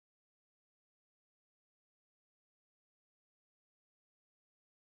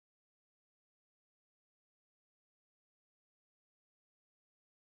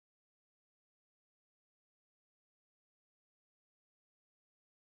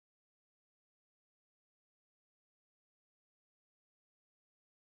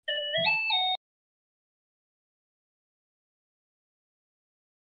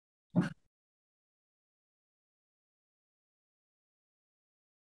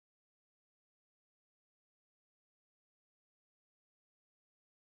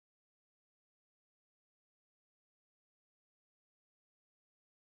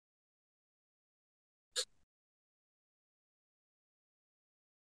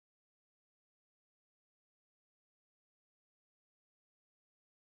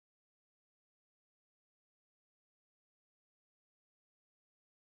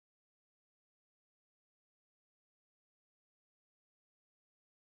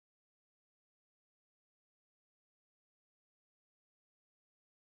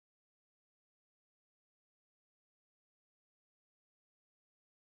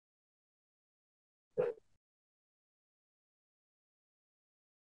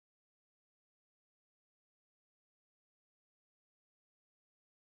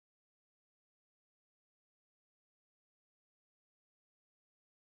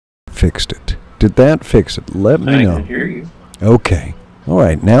Fixed it. Did that fix it? Let me know. I can hear you. Okay. All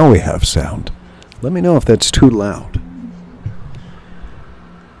right, now we have sound. Let me know if that's too loud.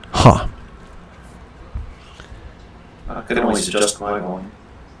 Huh. I could always adjust my volume.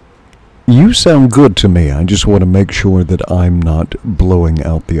 You sound good to me. I just want to make sure that I'm not blowing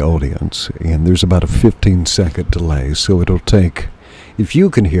out the audience. And there's about a 15-second delay, so it'll take... If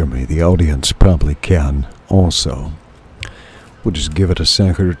you can hear me, the audience probably can also. We'll just give it a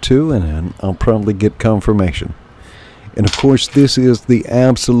second or two, and then I'll probably get confirmation. And of course, this is the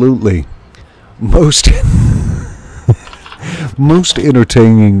absolutely most most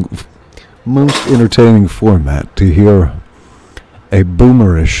entertaining format to hear a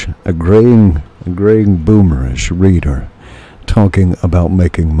graying boomerish reader talking about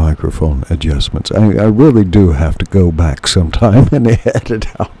making microphone adjustments. I really do have to go back sometime and edit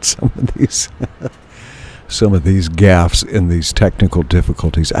out some of these gaffes and these technical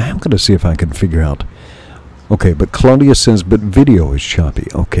difficulties. I am going to see if I can figure out. Okay, but Claudia says, but video is choppy.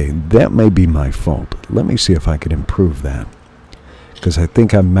 Okay, that may be my fault. Let me see if I can improve that, because I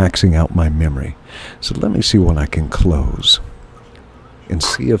think I'm maxing out my memory. So let me see what I can close and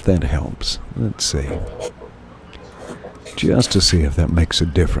see if that helps. Let's see. Just to see if that makes a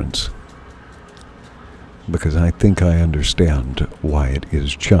difference, because I think I understand why it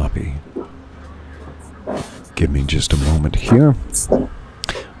is choppy. Give me just a moment here.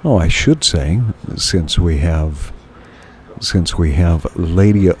 Oh, I should say, since we have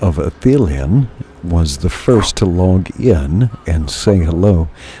Lady of Athelion was the first to log in and say hello,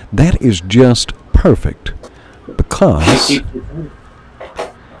 that is just perfect, because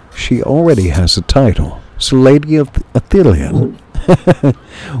she already has a title. So, Lady of Athelion,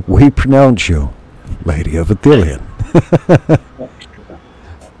 we pronounce you Lady of Athelion.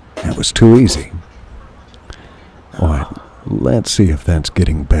 That was too easy. All right. Let's see if that's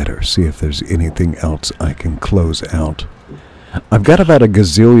getting better. See if there's anything else I can close out. I've got about a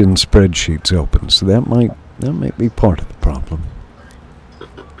gazillion spreadsheets open, so that might be part of the problem.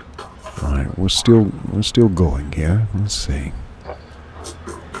 All right, we're still going here. Let's see.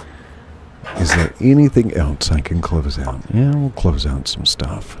 Is there anything else I can close out? Yeah, we'll close out some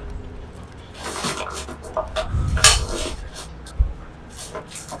stuff.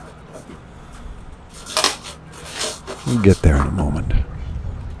 We'll get there in a moment.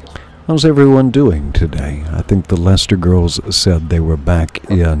 How's everyone doing today? I think the Lester girls said they were back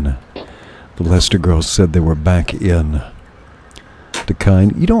in. The Lester girls said they were back in the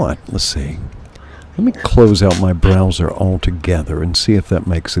kind. You know what? Let's see. Let me close out my browser altogether and see if that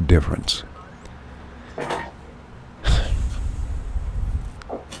makes a difference.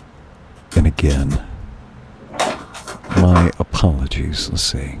 And again, my apologies. Let's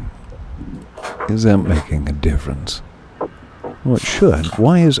see. Is that making a difference? Well, it should.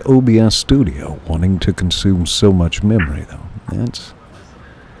 Why is OBS Studio wanting to consume so much memory, though? It's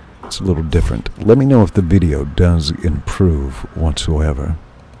a little different. Let me know if the video does improve whatsoever.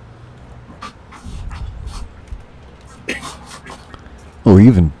 Oh,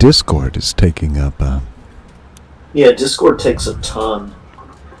 even Discord is taking up Yeah, Discord takes a ton.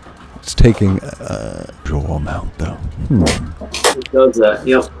 It's taking a draw amount, though. It does that,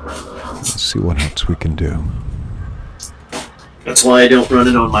 yep. Let's see what else we can do. That's why I don't run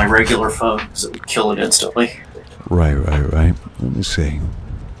it on my regular phone, because it would kill it instantly. Right. Let me see.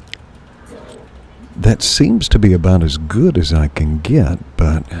 That seems to be about as good as I can get,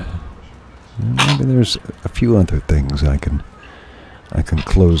 but maybe there's a few other things I can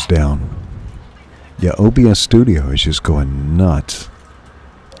close down. Yeah, OBS Studio is just going nuts.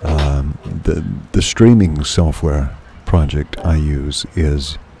 The streaming software project I use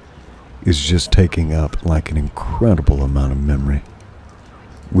is just taking up like an incredible amount of memory.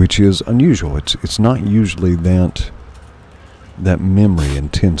 which is unusual. It's not usually that memory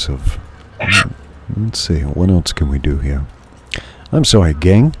intensive. Let's see, what else can we do here? I'm sorry,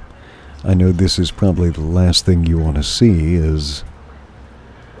 gang. I know this is probably the last thing you want to see is...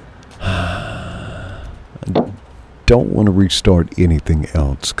 I don't want to restart anything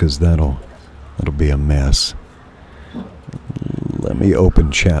else, because that'll be a mess. Let me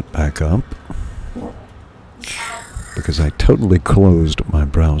open chat back up, because I totally closed my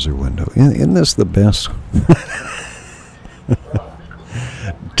browser window. Isn't this the best?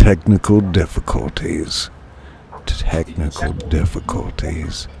 Technical difficulties. Technical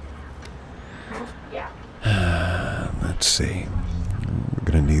difficulties. Let's see. We're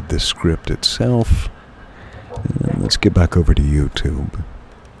going to need the script itself. And let's get back over to YouTube.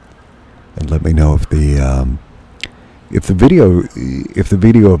 And let me know if the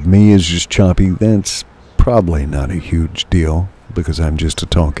video of me is just choppy. That's probably not a huge deal, because I'm just a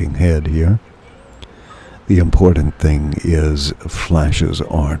talking head here. The important thing is Flash's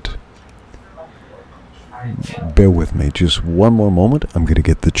art. Bear with me just one more moment. I'm going to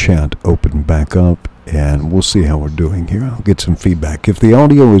get the chat open back up, and we'll see how we're doing here. I'll get some feedback. If the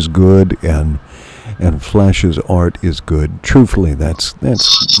audio is good and Flash's art is good, truthfully, that's really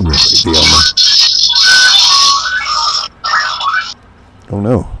the only... Oh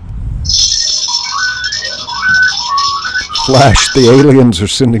no. Flash, the aliens are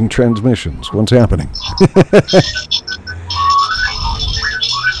sending transmissions. What's happening?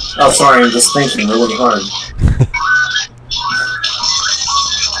 Oh, sorry, I'm just thinking really hard.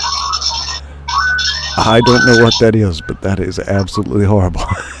 I don't know what that is, but that is absolutely horrible.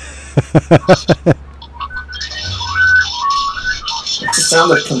 It's the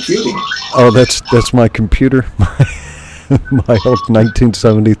sound of computing. Oh, that's my computer. My old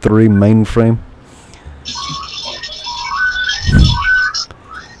 1973 mainframe.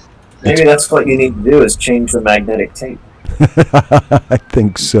 Maybe that's what you need to do, is change the magnetic tape. I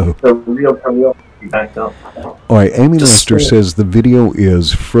think so. The real backed up. All right, Amy Lester says the video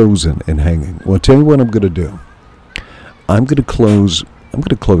is frozen and hanging. Well, I'll tell you what I'm going to do. I'm going to close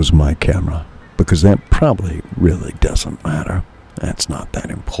my camera, because that probably really doesn't matter. That's not that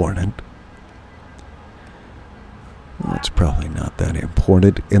important. That's probably not that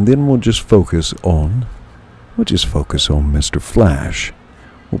important. And then we'll just focus on Mr. Flash.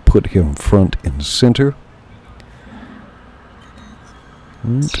 We'll put him front and center.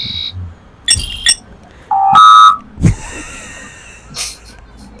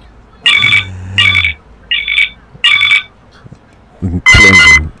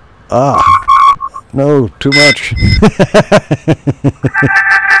 Ah, no, too much.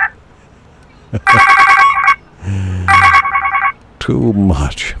 Too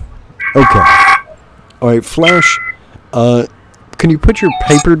much. Okay. All right, Flash. Can you put your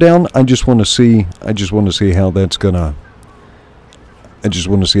paper down? I just want to see how that's gonna. I just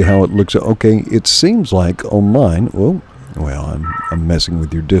want to see how it looks. Okay, it seems like on mine. Well, I'm messing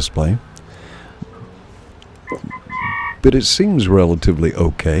with your display, but it seems relatively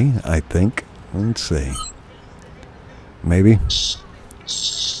okay, I think. Let's see. Maybe.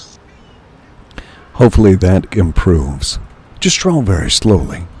 Hopefully that improves. Just draw very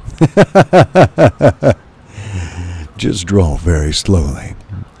slowly. Just draw very slowly.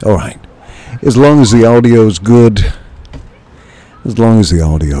 All right. As long as the audio is good.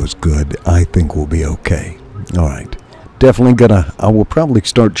 I think we'll be okay. All right. Definitely I will probably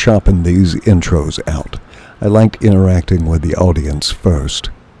start chopping these intros out. I liked interacting with the audience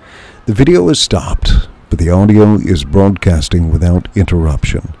first. The video is stopped, but the audio is broadcasting without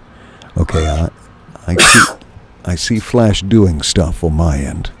interruption. Okay, I see Flash doing stuff on my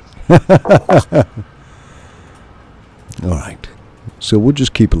end. All right. So we'll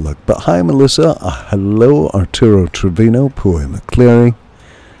just keep a look. But hi, Melissa. Hello, Arturo Trevino, Pui McCleary.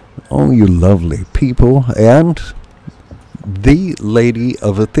 All you lovely people. And the Lady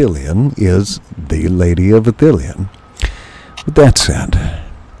of Athelion is the Lady of Athelion. With that said,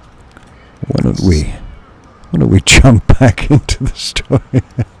 why don't we jump back into the story?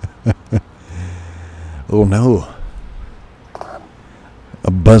 Oh no.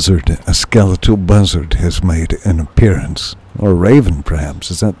 A skeletal buzzard has made an appearance. Or a raven,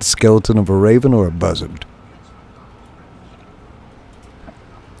 perhaps. Is that the skeleton of a raven or a buzzard?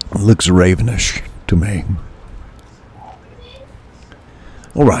 It looks ravenish to me.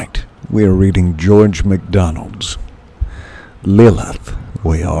 Alright, we are reading George MacDonald's Lilith.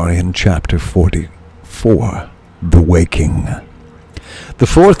 We are in chapter 44, The Waking. The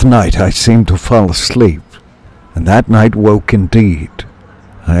fourth night I seemed to fall asleep, and that night woke indeed.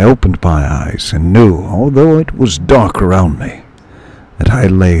 I opened my eyes and knew, although it was dark around me, that I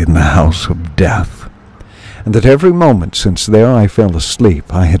lay in the house of death, and that every moment since there I fell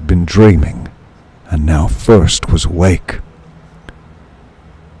asleep I had been dreaming, and now first was awake.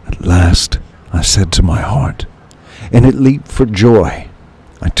 At last I said to my heart, and it leaped for joy.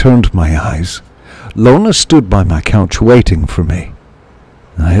 I turned my eyes. Lona stood by my couch waiting for me.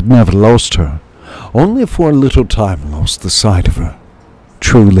 I had never lost her, only for a little time lost the sight of her.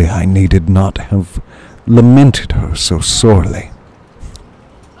 Truly I needed not have lamented her so sorely.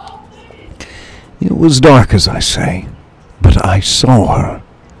 It was dark, as I say, but I saw her.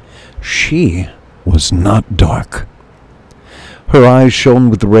 She was not dark. Her eyes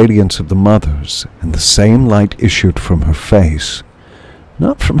shone with the radiance of the mother's, and the same light issued from her face.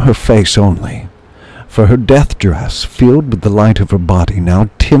 Not from her face only, for her death dress, filled with the light of her body,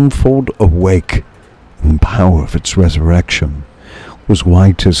 now tenfold awake in the power of its resurrection, was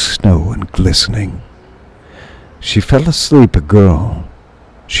white as snow and glistening. She fell asleep a girl.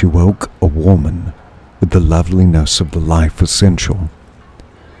 She woke a woman with the loveliness of the life essential.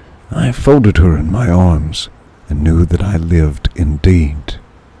 I folded her in my arms and knew that I lived indeed.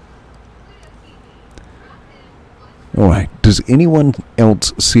 All right, does anyone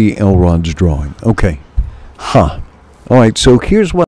else see Elrod's drawing? Okay. All right, so here's what